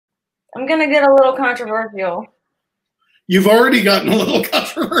I'm going to get a little controversial. You've already gotten a little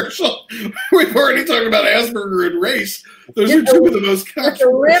controversial. We've already talked about Asperger and race. Those are two of the most controversial. Just a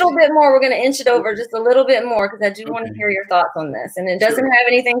little bit more. We're going to inch it over just a little bit more because I do want to hear your thoughts on this. And it doesn't have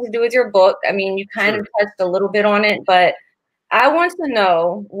anything to do with your book. I mean, you kind of touched a little bit on it, but I want to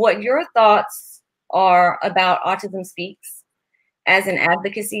know what your thoughts are about Autism Speaks as an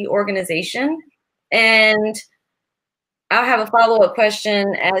advocacy organization. And I'll have a follow-up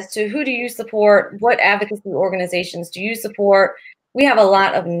question as to who do you support? What advocacy organizations do you support? We have a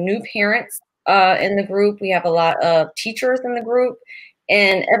lot of new parents in the group. We have a lot of teachers in the group.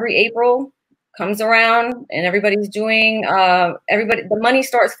 And every April comes around and everybody's doing, the money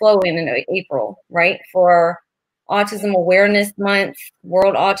starts flowing in April, right? For Autism Awareness Month,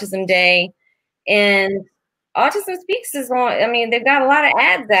 World Autism Day. And Autism Speaks is on, I mean, they've got a lot of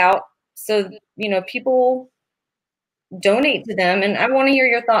ads out. So, you know, people donate to them, and I want to hear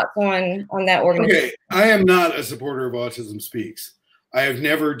your thoughts on that organization. Okay, I am not a supporter of Autism Speaks. I have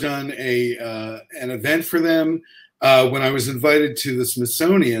never done an event for them. When I was invited to the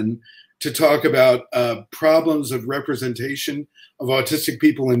Smithsonian to talk about problems of representation of autistic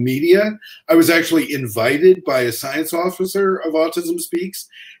people in media, I was actually invited by a science officer of Autism Speaks,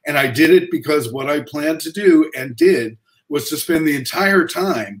 and I did it because what I planned to do and did was to spend the entire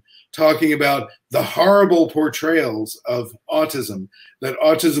time talking about the horrible portrayals of autism that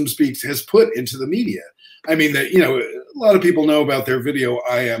Autism Speaks has put into the media. I mean, that, you know, a lot of people know about their video,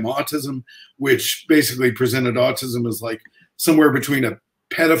 I Am Autism, which basically presented autism as like somewhere between a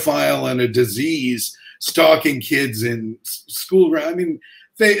pedophile and a disease, stalking kids in school. I mean,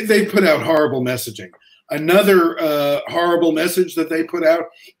 they put out horrible messaging. Another horrible message that they put out,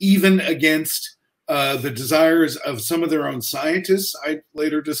 even against the desires of some of their own scientists, I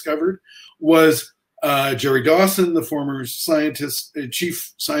later discovered, was Jerry Dawson, the former scientist,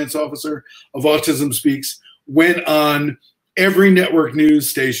 chief science officer of Autism Speaks, went on every network news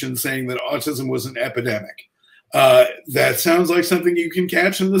station saying that autism was an epidemic. That sounds like something you can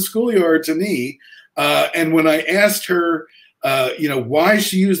catch in the schoolyard to me. And when I asked her, you know, why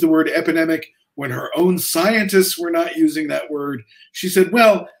she used the word epidemic when her own scientists were not using that word, she said,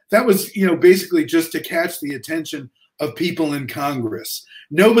 well, that was, you know, basically just to catch the attention of people in Congress.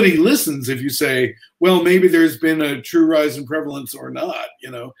 Nobody listens if you say, well, maybe there's been a true rise in prevalence or not,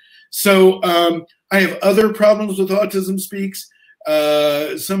 you know. So I have other problems with Autism Speaks.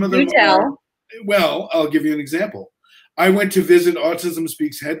 Some of them are, well, I'll give you an example. I went to visit Autism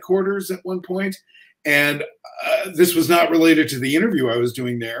Speaks headquarters at one point, and this was not related to the interview I was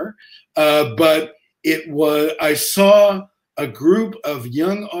doing there, but it was, I saw a group of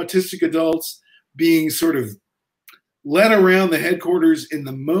young autistic adults being sort of led around the headquarters in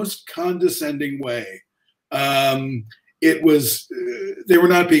the most condescending way. It was, they were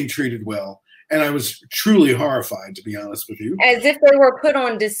not being treated well. And I was truly horrified, to be honest with you. As if they were put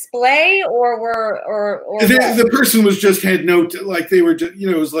on display, or the person was just had no, like they were,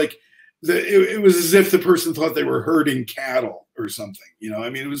 you know, it was like, it was as if the person thought they were herding cattle or something, you know. I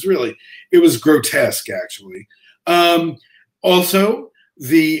mean, it was really, it was grotesque, actually. Also,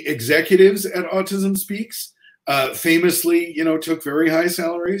 the executives at Autism Speaks famously, you know, took very high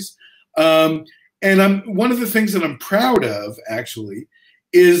salaries. And one of the things that I'm proud of, actually,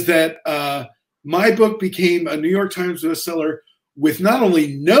 is that my book became a New York Times bestseller with not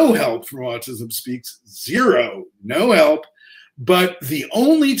only no help from Autism Speaks, no help, but the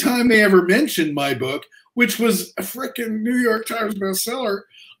only time they ever mentioned my book, which was a frickin' New York Times bestseller,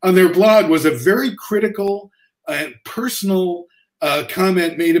 on their blog, was a very critical and personal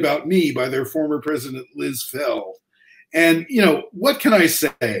comment made about me by their former president, Liz Feld. And, you know, what can I say?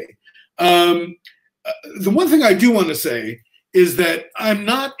 The one thing I do want to say is that I'm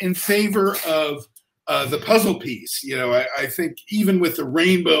not in favor of the puzzle piece. You know, I think even with the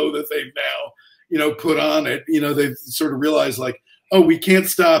rainbow that they've now, you know, put on it, you know, they've sort of realized like, oh, we can't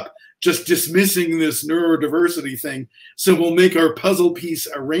stop just dismissing this neurodiversity thing, so we'll make our puzzle piece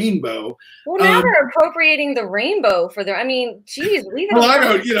a rainbow. Well, now they're appropriating the rainbow for their, I mean, geez, leave it. Well, I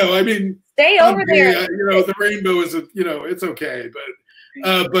don't, you know, I mean, stay over there. You know, the rainbow is, you know, it's okay,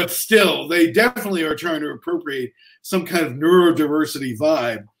 but still, they definitely are trying to appropriate some kind of neurodiversity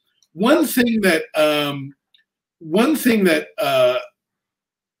vibe. One thing that,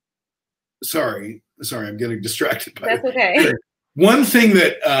 sorry, I'm getting distracted by That's okay. One thing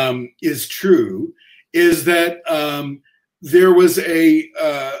that is true is that there was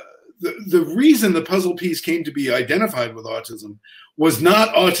the reason the puzzle piece came to be identified with autism was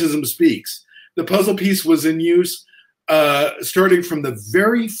not Autism Speaks. The puzzle piece was in use starting from the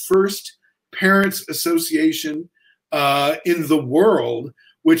very first parents association in the world,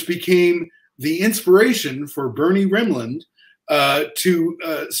 which became the inspiration for Bernie Rimland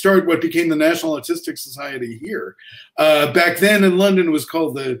to start what became the National Autistic Society here. Back then in London, it was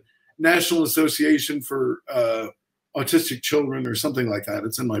called the National Association for Autistic Children or something like that.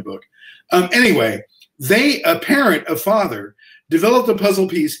 It's in my book. Anyway, a father, developed a puzzle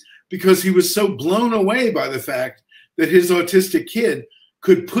piece because he was so blown away by the fact that his autistic kid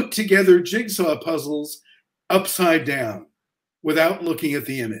could put together jigsaw puzzles upside down without looking at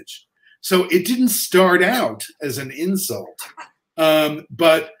the image. So it didn't start out as an insult,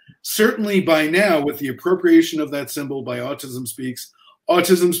 but certainly by now, with the appropriation of that symbol by Autism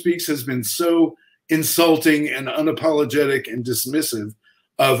Speaks has been so insulting and unapologetic and dismissive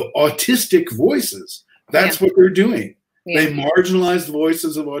of autistic voices. That's what they're doing. Yeah. They marginalize the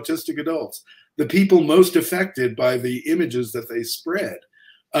voices of autistic adults, the people most affected by the images that they spread.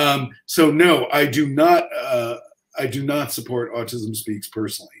 So no, I do not support Autism Speaks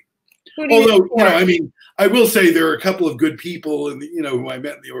personally. Although, I mean, I will say there are a couple of good people, who I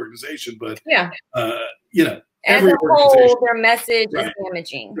met in the organization, but as a whole, their message is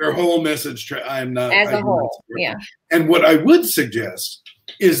damaging. Their whole message, I'm not. As a whole, yeah. And what I would suggest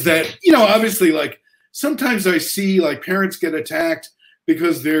is that, obviously, like sometimes I see like parents get attacked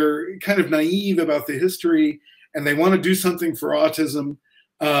because they're kind of naive about the history and they want to do something for autism.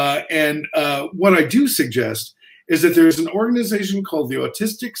 And what I do suggest is that there's an organization called the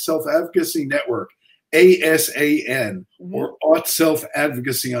Autistic Self-Advocacy Network, ASAN, or Aut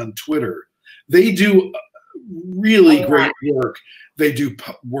Self-Advocacy on Twitter. They do really great work. They do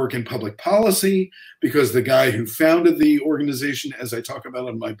work in public policy because the guy who founded the organization, as I talk about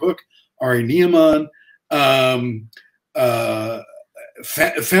in my book, Ari Ne'eman,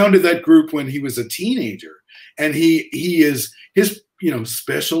 founded that group when he was a teenager. And his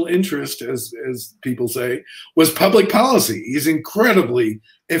special interest, as people say, was public policy. He's incredibly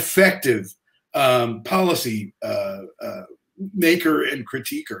effective policy maker and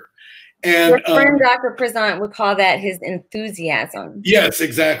critiquer. And your friend Dr. Prezant would call that his enthusiasm. Yes,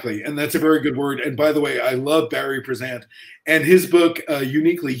 exactly. And that's a very good word. And by the way, I love Barry Prezant. And his book,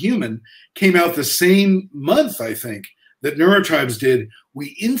 Uniquely Human, came out the same month, I think, that Neurotribes did.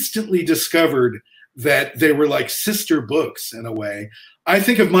 We instantly discovered that they were like sister books in a way. I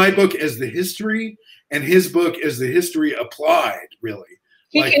think of my book as the history and his book as the history applied, really.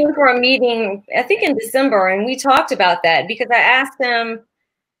 He came for a meeting, I think in December, and we talked about that because I asked him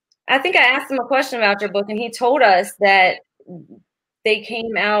a question about your book, and he told us that they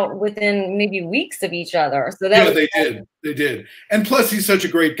came out within maybe weeks of each other. So that they did. And plus, he's such a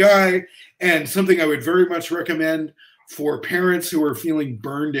great guy, and something I would very much recommend for parents who are feeling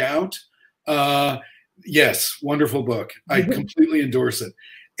burned out. Yes, wonderful book. I completely endorse it.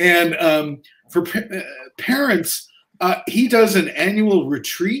 And for parents, he does an annual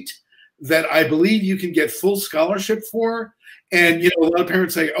retreat that I believe you can get full scholarship for. And, a lot of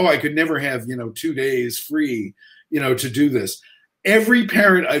parents say, oh, I could never have, 2 days free, to do this. Every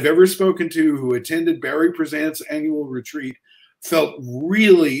parent I've ever spoken to who attended Barry Prezant's annual retreat felt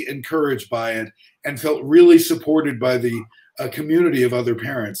really encouraged by it and felt really supported by the community of other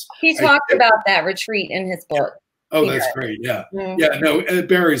parents. He talked about that retreat in his book. Oh, that's great. Yeah. Yeah, no,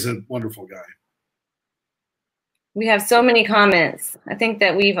 Barry's a wonderful guy. We have so many comments. I think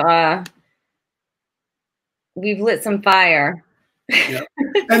that we've lit some fire. Yeah.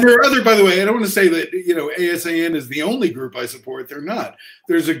 And there are other, by the way, I don't want to say that, ASAN is the only group I support. They're not.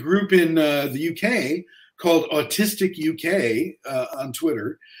 There's a group in the UK called Autistic UK on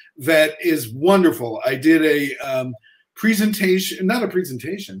Twitter that is wonderful. I did a presentation, not a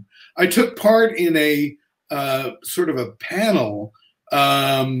presentation. I took part in a sort of a panel.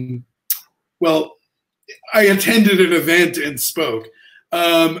 Well, I attended an event and spoke.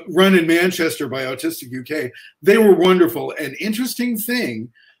 Run in Manchester by Autistic UK. They were wonderful. An interesting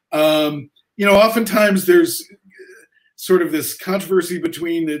thing, oftentimes there's sort of this controversy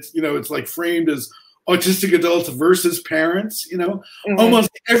between it's like framed as autistic adults versus parents.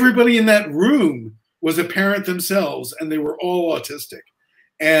 Almost everybody in that room was a parent themselves, and they were all autistic.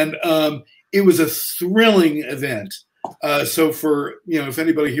 And it was a thrilling event. So for if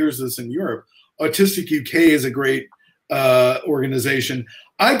anybody hears this in Europe, Autistic UK is a great organization.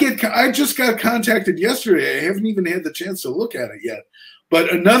 I just got contacted yesterday. I haven't even had the chance to look at it yet.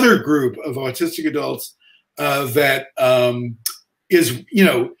 But another group of autistic adults that is,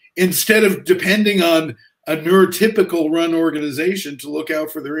 instead of depending on a neurotypical run organization to look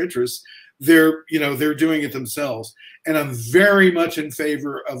out for their interests, they're doing it themselves. And I'm very much in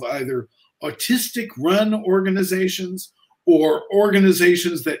favor of either autistic run organizations or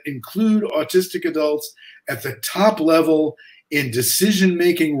organizations that include autistic adults at the top level in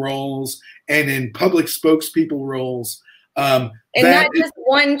decision-making roles and in public spokespeople roles. And not just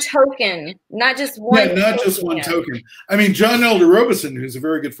one token, not just one. Yeah, not just one token. I mean, John Elder Robeson, who's a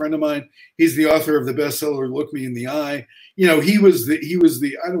very good friend of mine, he's the author of the bestseller "Look Me in the Eye." You know, he was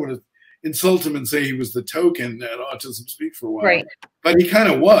the I don't want to insult him and say he was the token at Autism Speaks for a while, right? But he kind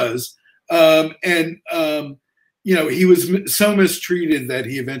of was, you know, he was so mistreated that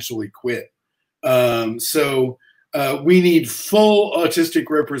he eventually quit. So we need full autistic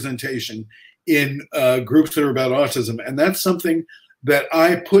representation in groups that are about autism. And that's something that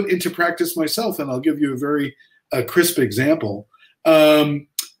I put into practice myself. And I'll give you a very crisp example. The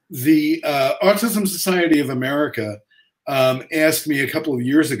Autism Society of America asked me a couple of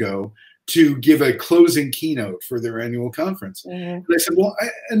years ago to give a closing keynote for their annual conference. And I said, well,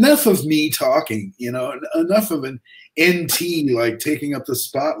 enough of me talking, you know, enough of an NT like taking up the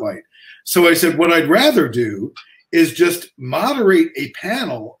spotlight. So I said, what I'd rather do is just moderate a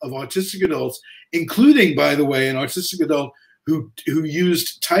panel of autistic adults, including, by the way, an autistic adult who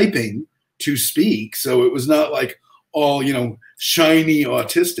used typing to speak. So it was not like all, you know, shiny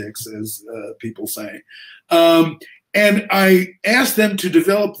autistics, as people say. And I asked them to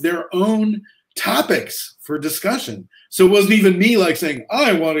develop their own topics for discussion. So it wasn't even me like saying,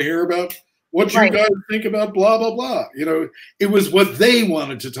 I want to hear about what you guys think about blah, blah, blah. You know, it was what they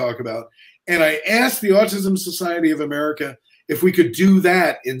wanted to talk about. And I asked the Autism Society of America if we could do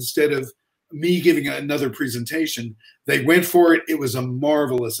that instead of me giving another presentation. They went for it. It was a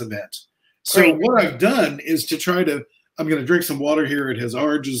marvelous event. So what I've done is to try to, I'm going to drink some water here. It has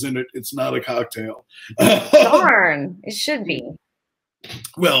oranges in it. It's not a cocktail. Darn, it should be.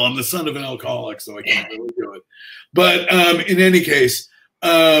 Well, I'm the son of an alcoholic, so I can't really do it. But in any case,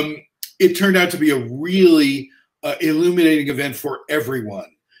 it turned out to be a really illuminating event for everyone.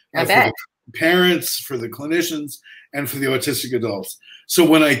 I bet. For the parents, for the clinicians, and for the autistic adults. So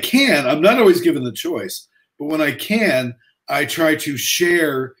when I can, I'm not always given the choice, but when I can, I try to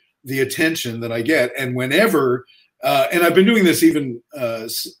share the attention that I get. And whenever, and I've been doing this even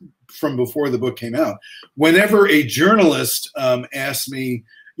from before the book came out, whenever a journalist asks me,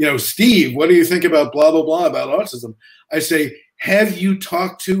 you know, Steve, what do you think about blah, blah, blah about autism? I say, have you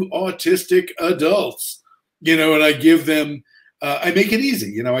talked to autistic adults? You know, and I give them, I make it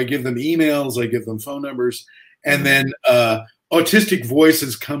easy. You know, I give them emails, I give them phone numbers, and then autistic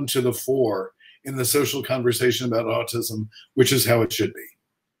voices come to the fore in the social conversation about autism, which is how it should be.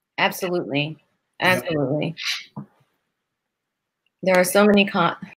 Absolutely. Absolutely. There are so many